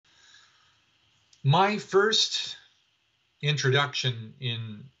My first introduction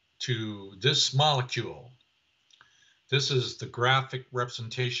into this molecule, this is the graphic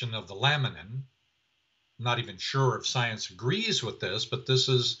representation of the laminin. I'm not even sure if science agrees with this, but this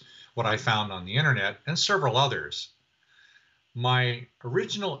is what I found on the internet and several others. My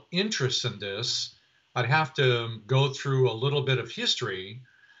original interest in this, I'd have to go through a little bit of history.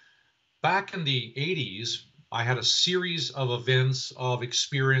 Back in the 80s, I had a series of events of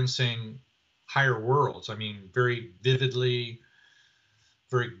experiencing higher worlds. I mean, very vividly,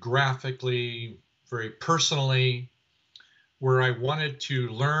 very graphically, very personally, where I wanted to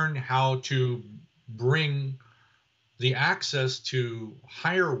learn how to bring the access to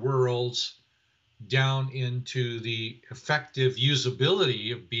higher worlds down into the effective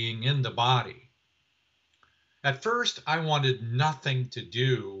usability of being in the body. At first, I wanted nothing to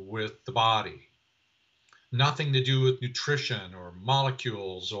do with the body, nothing to do with nutrition or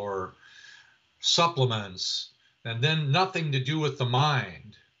molecules or supplements, and then nothing to do with the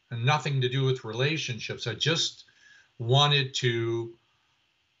mind and nothing to do with relationships. I just wanted to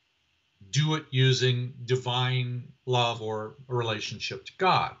do it using divine love or a relationship to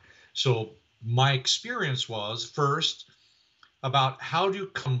God. So my experience was first about how to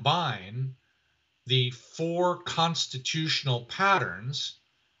combine the four constitutional patterns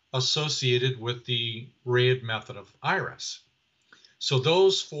associated with the Rayed method of Iris. So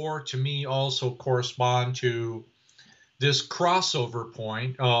those four to me also correspond to this crossover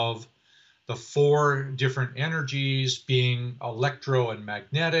point of the four different energies being electro and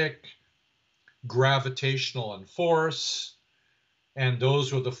magnetic, gravitational and force, and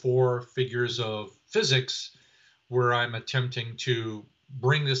those were the four figures of physics where I'm attempting to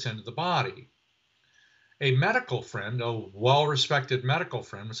bring this into the body. A medical friend, a well-respected medical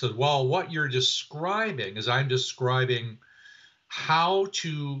friend, said, well, what you're describing is I'm describing how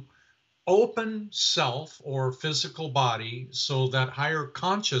to open self or physical body so that higher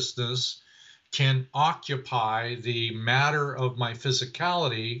consciousness can occupy the matter of my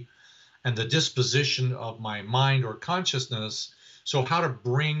physicality and the disposition of my mind or consciousness. So how to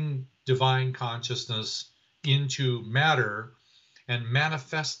bring divine consciousness into matter and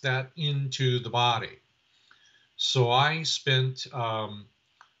manifest that into the body. So I spent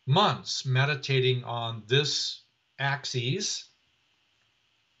months meditating on this axis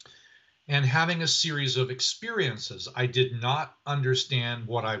and having a series of experiences. I did not understand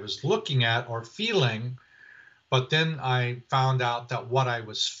what I was looking at or feeling, but then I found out that what I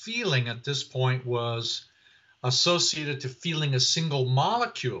was feeling at this point was associated to feeling a single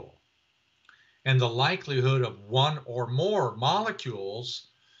molecule and the likelihood of one or more molecules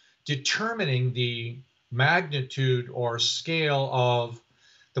determining the magnitude or scale of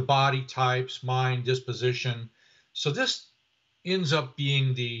the body types, mind, disposition. So this ends up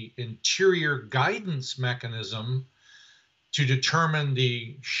being the interior guidance mechanism to determine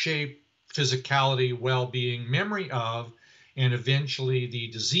the shape, physicality, well-being, memory of, and eventually the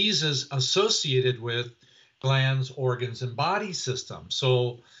diseases associated with glands, organs, and body systems.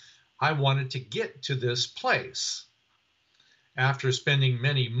 So I wanted to get to this place. After spending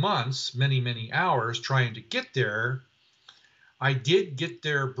many months, many hours trying to get there, I did get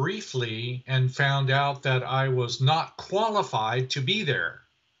there briefly and found out that I was not qualified to be there.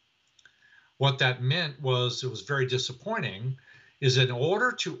 What that meant was, it was very disappointing, is in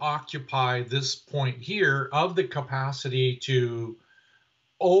order to occupy this point here of the capacity to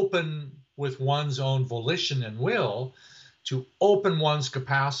open with one's own volition and will, to open one's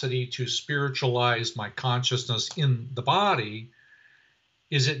capacity to spiritualize my consciousness in the body,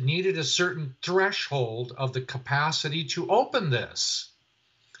 is it needed a certain threshold of the capacity to open this.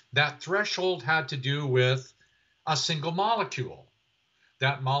 That threshold had to do with a single molecule.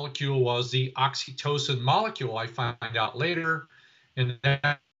 That molecule was the oxytocin molecule, I find out later, and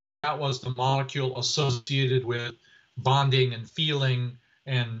that was the molecule associated with bonding and feeling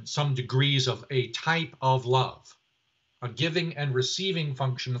and some degrees of a type of love, a giving and receiving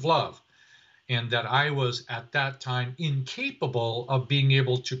function of love. And that I was at that time incapable of being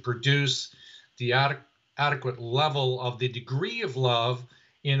able to produce the adequate level of the degree of love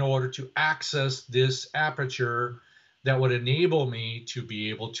in order to access this aperture that would enable me to be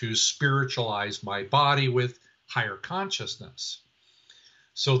able to spiritualize my body with higher consciousness.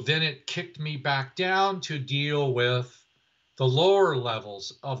 So then it kicked me back down to deal with the lower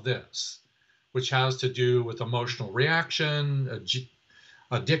levels of this, which has to do with emotional reaction,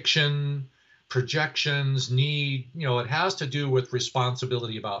 addiction, projections, need, it has to do with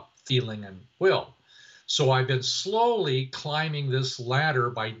responsibility about feeling and will. So I've been slowly climbing this ladder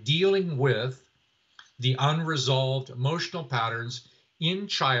by dealing with the unresolved emotional patterns in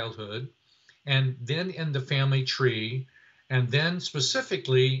childhood and then in the family tree, and then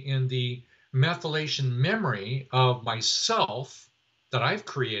specifically in the methylation memory of myself that I've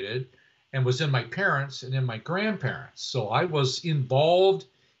created and was in my parents and in my grandparents. So I was involved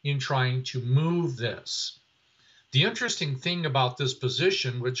in trying to move this. The interesting thing about this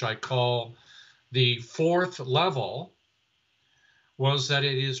position, which I call the fourth level, was that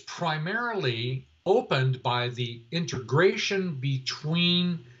it is primarily opened by the integration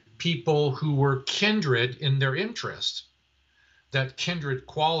between people who were kindred in their interest. That kindred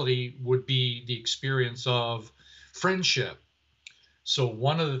quality would be the experience of friendship. So,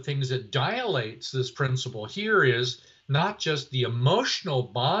 one of the things that dilates this principle here is not just the emotional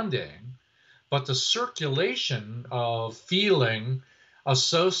bonding, but the circulation of feeling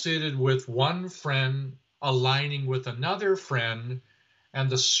associated with one friend aligning with another friend, and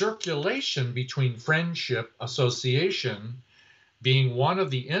the circulation between friendship association being one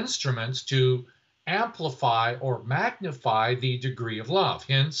of the instruments to amplify or magnify the degree of love.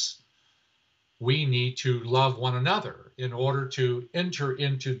 Hence, we need to love one another in order to enter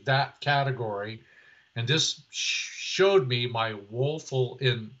into that category. And this showed me my woeful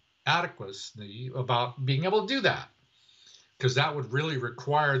inadequacy about being able to do that, because that would really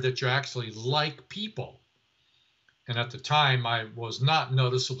require that you actually like people. And at the time, I was not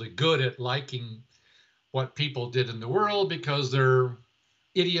noticeably good at liking what people did in the world because they're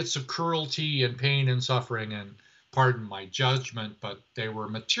idiots of cruelty and pain and suffering. And pardon my judgment, but they were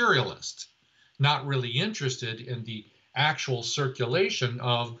materialists, not really interested in the actual circulation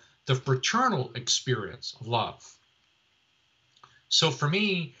of the fraternal experience of love. So for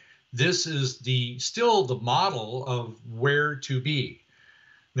me, this is still the model of where to be.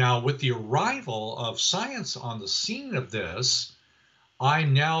 Now, with the arrival of science on the scene of this,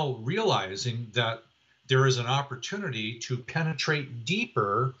 I'm now realizing that there is an opportunity to penetrate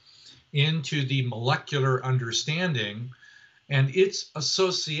deeper into the molecular understanding and its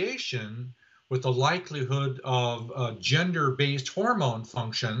association with the likelihood of gender-based hormone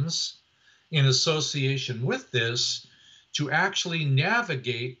functions in association with this to actually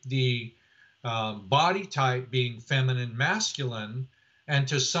navigate the body type being feminine, masculine, and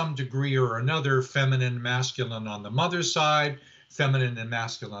to some degree or another, feminine, masculine on the mother's side, feminine and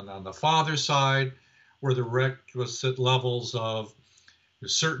masculine on the father's side, where the requisite levels of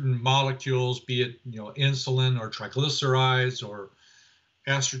certain molecules, be it insulin or triglycerides or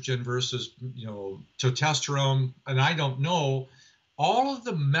estrogen versus testosterone, and I don't know, all of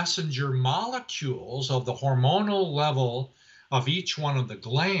the messenger molecules of the hormonal level of each one of the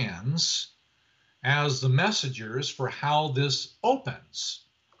glands as the messengers for how this opens.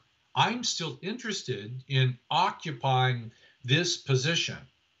 I'm still interested in occupying this position.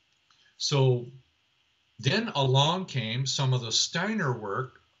 So then along came some of the Steiner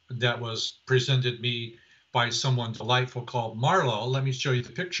work that was presented me by someone delightful called Marlowe. Let me show you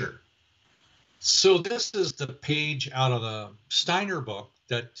the picture. So this is the page out of the Steiner book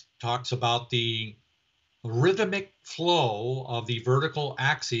that talks about the rhythmic flow of the vertical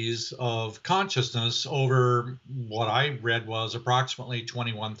axes of consciousness over what I read was approximately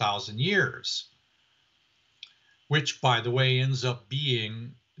 21,000 years, which, by the way, ends up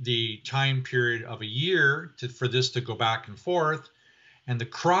being the time period of a year for this to go back and forth. And the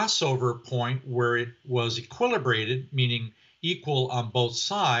crossover point where it was equilibrated, meaning equal on both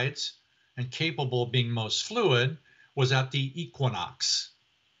sides and capable of being most fluid, was at the equinox.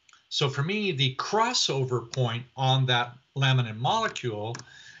 So for me, the crossover point on that laminin molecule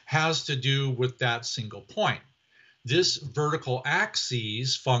has to do with that single point. This vertical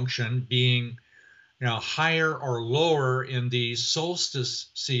axis function being higher or lower in the solstice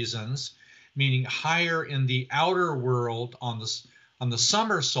seasons, meaning higher in the outer world on the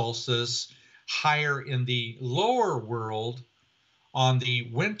summer solstice, higher in the lower world on the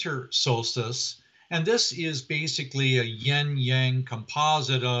winter solstice. And this is basically a yin-yang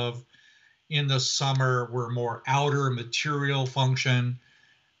composite of, in the summer, we're more outer material function.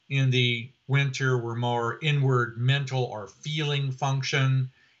 In the winter, we're more inward mental or feeling function,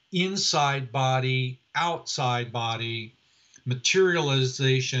 inside body, outside body,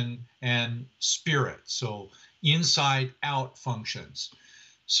 materialization, and spirit. So inside out functions.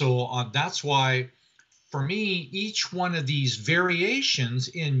 So that's why, for me, each one of these variations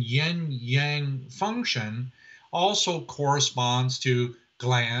in yin-yang function also corresponds to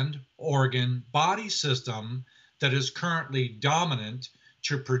gland, organ, body system that is currently dominant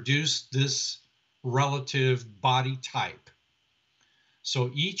to produce this relative body type.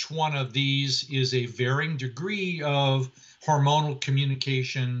 So each one of these is a varying degree of hormonal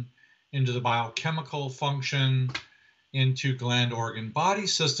communication into the biochemical function, into gland, organ, body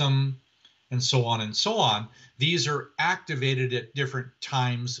system, and so on and so on. These are activated at different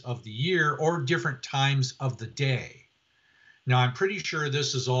times of the year or different times of the day. Now, I'm pretty sure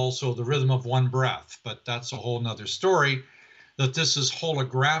this is also the rhythm of one breath, but that's a whole nother story, that this is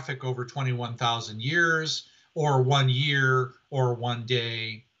holographic over 21,000 years, or 1 year, or 1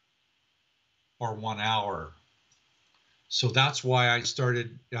 day, or 1 hour. So that's why I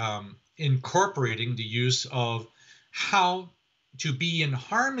started incorporating the use of how to be in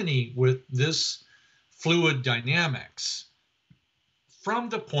harmony with this fluid dynamics from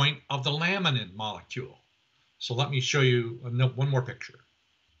the point of the laminin molecule. So let me show you one more picture.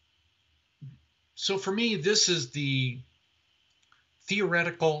 So for me, this is the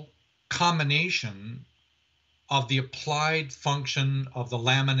theoretical combination of the applied function of the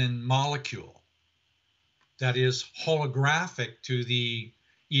laminin molecule that is holographic to the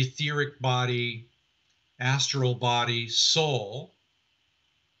etheric body, astral body, soul,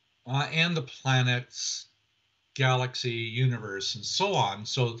 and the planets, galaxy, universe, and so on.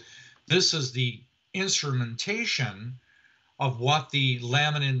 So this is the instrumentation of what the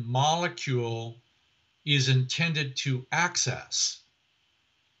laminin molecule is intended to access.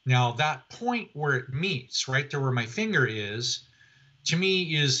 Now, that point where it meets, right there where my finger is, to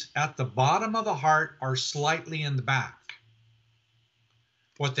me is at the bottom of the heart or slightly in the back.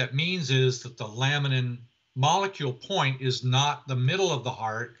 What that means is that the laminin molecule point is not the middle of the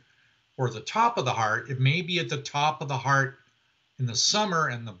heart or the top of the heart. It may be at the top of the heart in the summer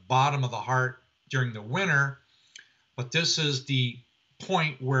and the bottom of the heart during the winter, but this is the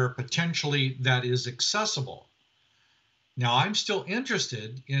point where potentially that is accessible. Now, I'm still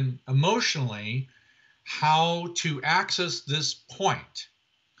interested in emotionally how to access this point.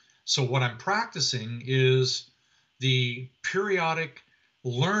 So what I'm practicing is the periodic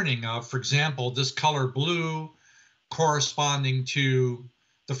learning of, for example, this color blue corresponding to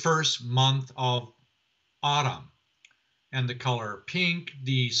the first month of autumn, and the color pink,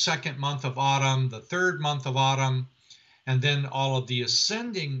 the second month of autumn, the third month of autumn, and then all of the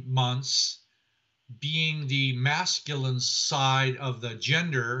ascending months being the masculine side of the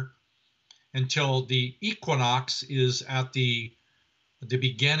gender until the equinox is at the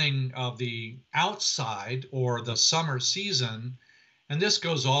beginning of the outside or the summer season. And this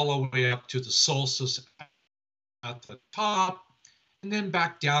goes all the way up to the solstice at the top and then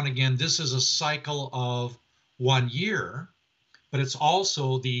back down again. This is a cycle of 1 year, but it's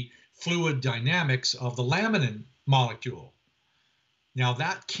also the fluid dynamics of the laminin molecule. Now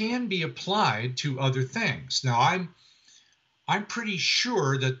that can be applied to other things. Now I'm pretty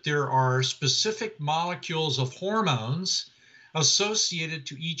sure that there are specific molecules of hormones associated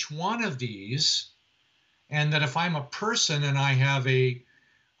to each one of these, and that if I'm a person and I have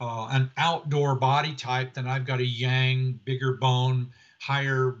an outdoor body type, then I've got a yang, bigger bone,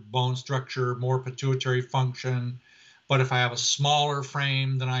 higher bone structure, more pituitary function. But if I have a smaller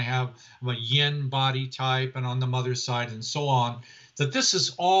frame, then I have a yin body type, and on the mother's side and so on, that this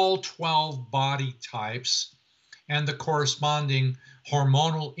is all 12 body types and the corresponding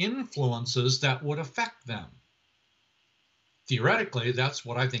hormonal influences that would affect them. Theoretically, that's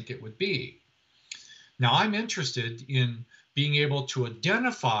what I think it would be. Now, I'm interested in being able to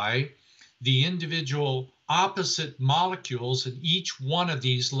identify the individual opposite molecules in each one of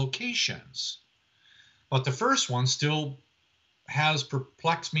these locations. But the first one still has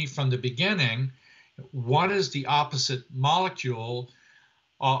perplexed me from the beginning. What is the opposite molecule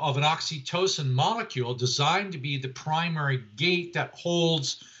of an oxytocin molecule designed to be the primary gate that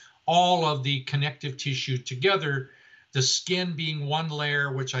holds all of the connective tissue together, the skin being one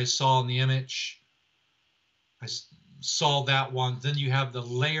layer, which I saw in the image. I saw that one. Then you have the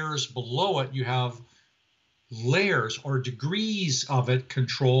layers below it. You have layers or degrees of it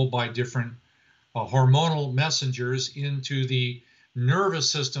controlled by different hormonal messengers into the nervous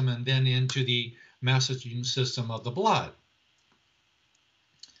system and then into the messaging system of the blood.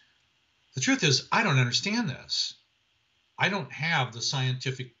 The truth is, I don't understand this. I don't have the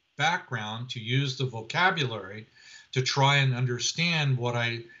scientific background to use the vocabulary to try and understand what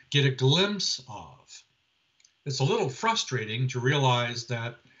I get a glimpse of. It's a little frustrating to realize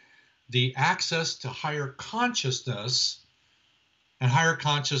that the access to higher consciousness and higher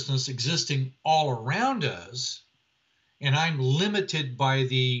consciousness existing all around us, and I'm limited by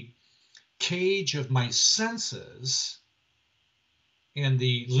the cage of my senses and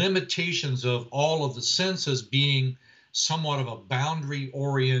the limitations of all of the senses being somewhat of a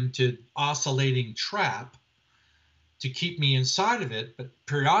boundary-oriented oscillating trap to keep me inside of it, but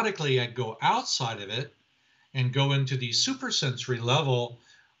periodically I go outside of it and go into the supersensory level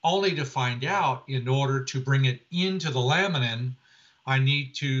only to find out in order to bring it into the laminin, I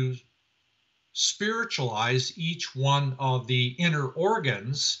need to spiritualize each one of the inner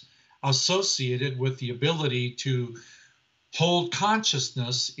organs associated with the ability to hold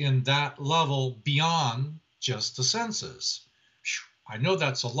consciousness in that level beyond just the senses. I know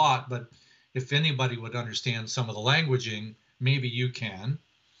that's a lot, but if anybody would understand some of the languaging, maybe you can.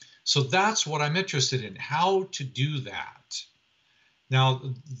 So that's what I'm interested in, how to do that. Now,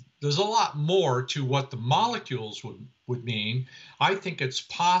 there's a lot more to what the molecules would mean. I think it's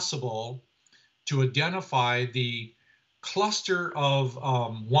possible to identify the cluster of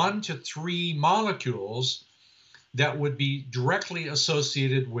 1 to 3 molecules that would be directly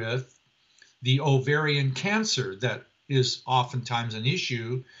associated with the ovarian cancer that is oftentimes an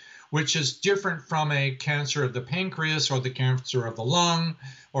issue, which is different from a cancer of the pancreas or the cancer of the lung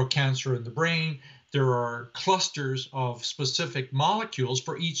or cancer in the brain. There are clusters of specific molecules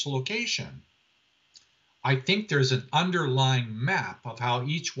for each location. I think there's an underlying map of how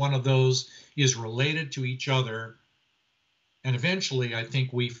each one of those is related to each other. And eventually, I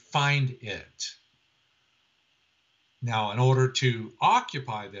think we find it. Now, in order to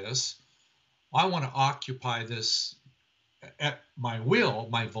occupy this, I want to occupy this at my will,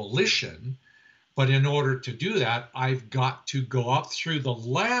 my volition. But in order to do that, I've got to go up through the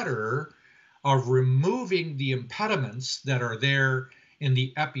ladder of removing the impediments that are there in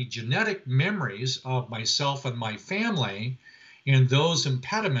the epigenetic memories of myself and my family. And those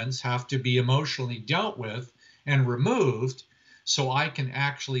impediments have to be emotionally dealt with and removed so I can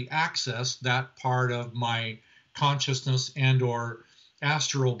actually access that part of my consciousness and or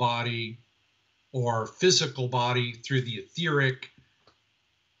astral body or physical body through the etheric.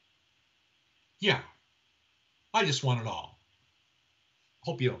 Yeah, I just want it all.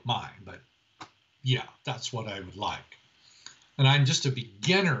 Hope you don't mind, but yeah, that's what I would like. And I'm just a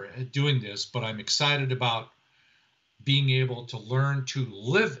beginner at doing this, but I'm excited about being able to learn to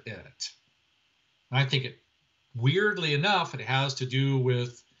live it. And I think weirdly enough, it has to do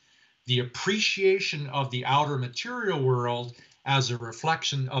with the appreciation of the outer material world as a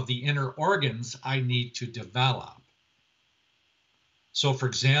reflection of the inner organs I need to develop. So, for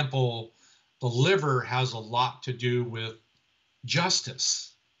example, the liver has a lot to do with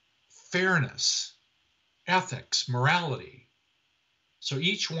justice, fairness, ethics, morality. So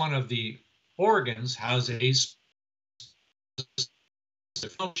each one of the organs has a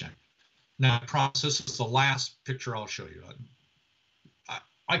specific function. Now, I promise this is the last picture I'll show you.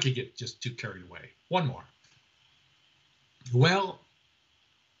 I could get just too carried away. One more. Well,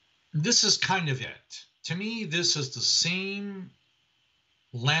 this is kind of it. To me, this is the same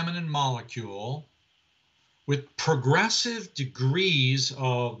laminin molecule with progressive degrees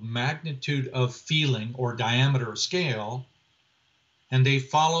of magnitude of feeling or diameter scale, and they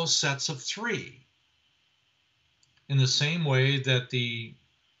follow sets of 3. In the same way that the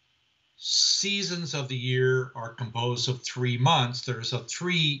seasons of the year are composed of 3 months, there's a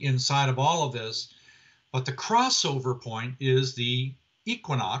 3 inside of all of this, but the crossover point is the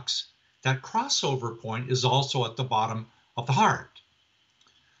equinox. That crossover point is also at the bottom of the heart.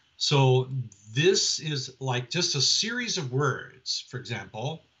 So this is like just a series of words, for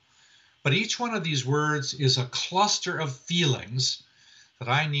example, but each one of these words is a cluster of feelings that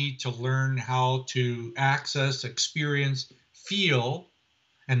I need to learn how to access, experience, feel,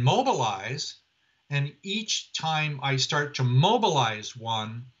 and mobilize. And each time I start to mobilize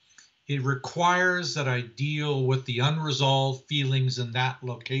one, it requires that I deal with the unresolved feelings in that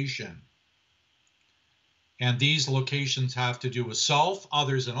location. And these locations have to do with self,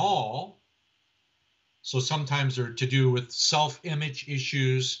 others, and all. So sometimes they're to do with self-image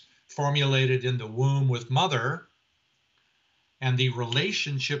issues formulated in the womb with mother, and the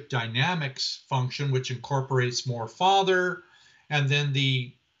relationship dynamics function, which incorporates more father, and then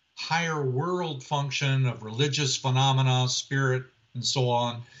the higher world function of religious phenomena, spirit, and so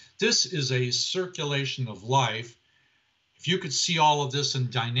on. This is a circulation of life. If you could see all of this in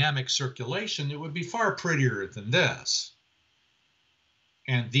dynamic circulation, it would be far prettier than this.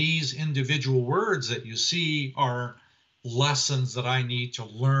 And these individual words that you see are lessons that I need to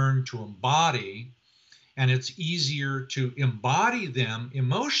learn to embody. And it's easier to embody them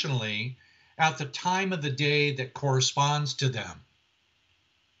emotionally at the time of the day that corresponds to them.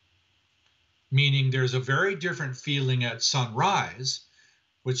 Meaning there's a very different feeling at sunrise,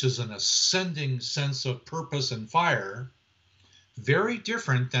 which is an ascending sense of purpose and fire, very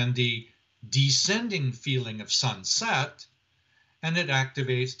different than the descending feeling of sunset, and it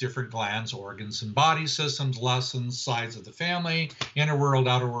activates different glands, organs, and body systems, lessons, sides of the family, inner world,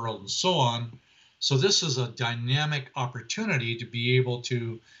 outer world, and so on. So this is a dynamic opportunity to be able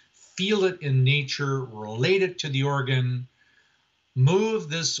to feel it in nature, relate it to the organ, move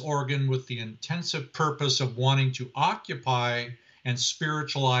this organ with the intensive purpose of wanting to occupy and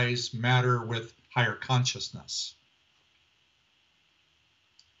spiritualize matter with higher consciousness.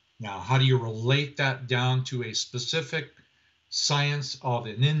 Now, how do you relate that down to a specific science of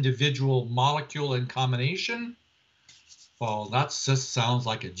an individual molecule in combination? Well, that just sounds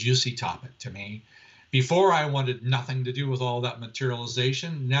like a juicy topic to me. Before, I wanted nothing to do with all that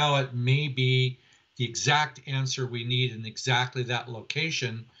materialization. Now it may be the exact answer we need in exactly that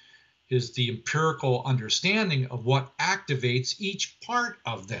location is the empirical understanding of what activates each part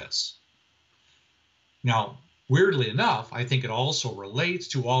of this. Now, weirdly enough, I think it also relates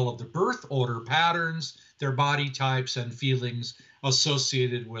to all of the birth order patterns, their body types, and feelings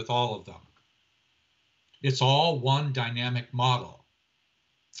associated with all of them. It's all one dynamic model.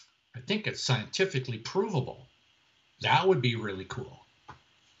 I think it's scientifically provable. That would be really cool.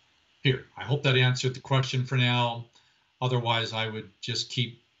 Here, I hope that answered the question for now. Otherwise, I would just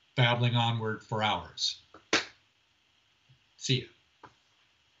keep babbling onward for hours. See you.